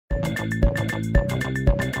I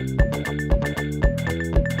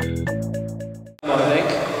think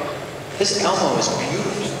this Elmo is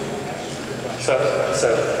beautiful.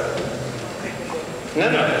 No.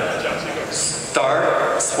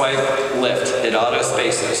 Start, swipe, lift. It auto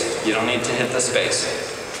spaces. You don't need to hit the space.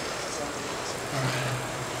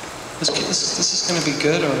 This is going to be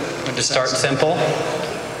good, or Just start simple.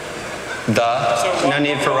 No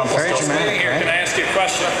need for Rumpelstiltskin. Here, can I ask you a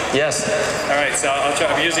question? Yes. All right, so I'll try.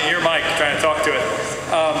 I'm using your mic, trying to talk to it.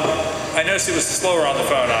 I noticed it was slower on the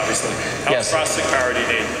phone, obviously. How much processing power do you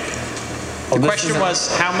need? The question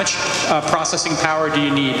was, how much processing power do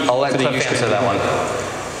you need? I'll let Cliff answer that one.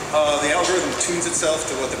 The algorithm tunes itself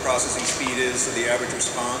to what the processing speed is, so the average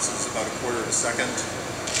response is about 1/4 of a second.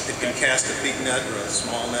 It can cast a big net or a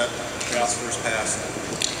small net in its first pass,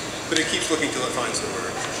 but it keeps looking till it finds the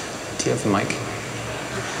word. Do you have the mic?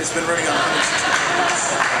 It's been running on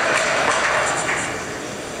 160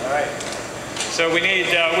 All right. So we need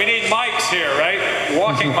mics here, right?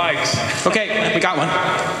 Walking mics. Okay, we got one.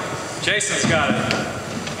 Jason's got it.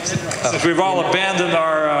 Since we've all abandoned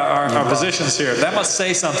our positions here, that must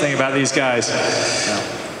say something about these guys.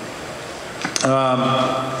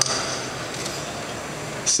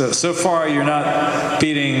 So far you're not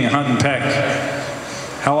beating Hunt and Peck.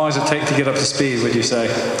 How long does it take to get up to speed, would you say?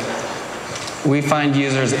 We find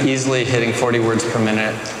users easily hitting 40 words per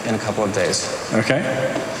minute in a couple of days. Okay.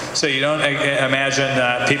 So you don't imagine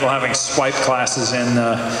people having swipe classes in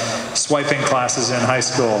swiping classes in high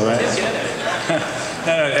school, right?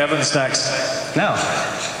 No, Evan's next. No.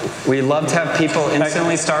 We love to have people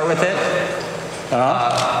instantly start with it.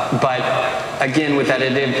 But again, with that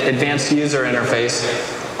advanced user interface,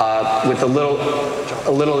 with a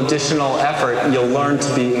little additional effort, you'll learn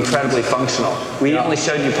to be incredibly functional. We only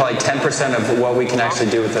showed you probably 10% of what we can actually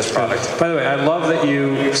do with this product. By the way, I love that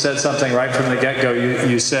you said something right from the get-go.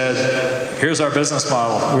 You said, here's our business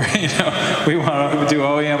model. We want to do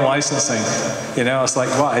OEM licensing. It's like,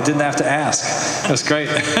 wow, I didn't have to ask. That's great.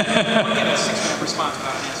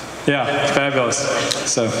 Yeah, fabulous.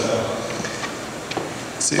 So,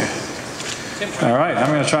 let's see. All right,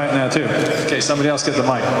 I'm going to try it now too. Okay, somebody else get the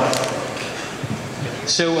mic.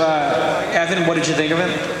 So, Evan, what did you think of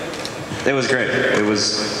it? It was great. It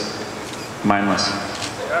was mindless.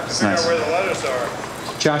 It's nice. Where the letters are.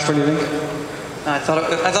 Josh, what do you think? I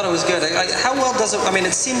thought it was good. How well does it? I mean,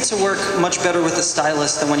 it seemed to work much better with the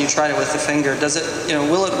stylus than when you tried it with the finger. Does it?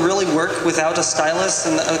 Will it really work without a stylus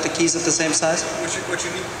and with the keys at the same size?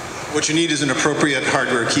 What you need is an appropriate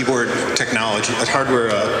hardware keyboard technology, a hardware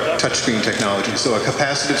touchscreen technology. So a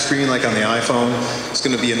capacitive screen like on the iPhone, it's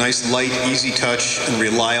going to be a nice, light, easy touch and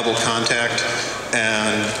reliable contact,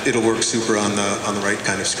 and it'll work super on the right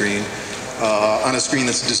kind of screen. On a screen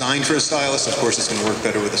that's designed for a stylus, of course, it's going to work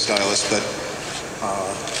better with a stylus, but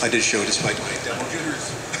I did show, despite my demo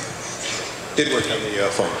jitters, did work on the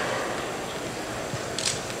phone.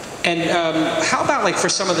 And how about for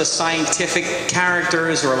some of the scientific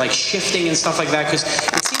characters or shifting and stuff like that? Because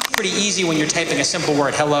it seems pretty easy when you're typing a simple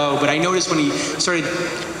word, hello, but I noticed when he started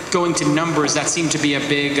going to numbers, that seemed to be a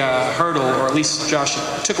big hurdle, or at least, Josh,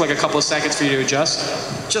 it took a couple of seconds for you to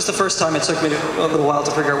adjust. Just the first time it took me a little while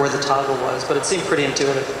to figure out where the toggle was, but it seemed pretty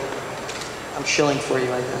intuitive. I'm shilling for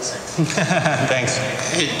you, I guess. Thanks.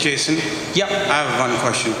 Hey, Jason. Yep. I have one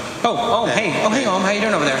question. Hey, Om, how you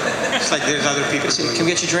doing over there? It's like there's other people. Can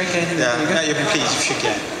we get you a drink? Anything? Yeah, you can please, if you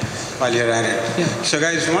can, while you're at it. Yeah. So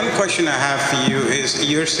guys, one question I have for you is,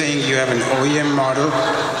 you're saying you have an OEM model.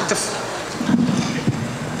 Yes.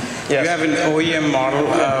 You have an OEM model,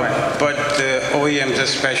 but the OEMs,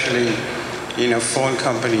 especially, phone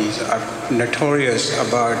companies, are notorious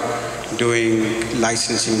about doing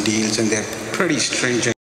licensing deals, and they're pretty stringent.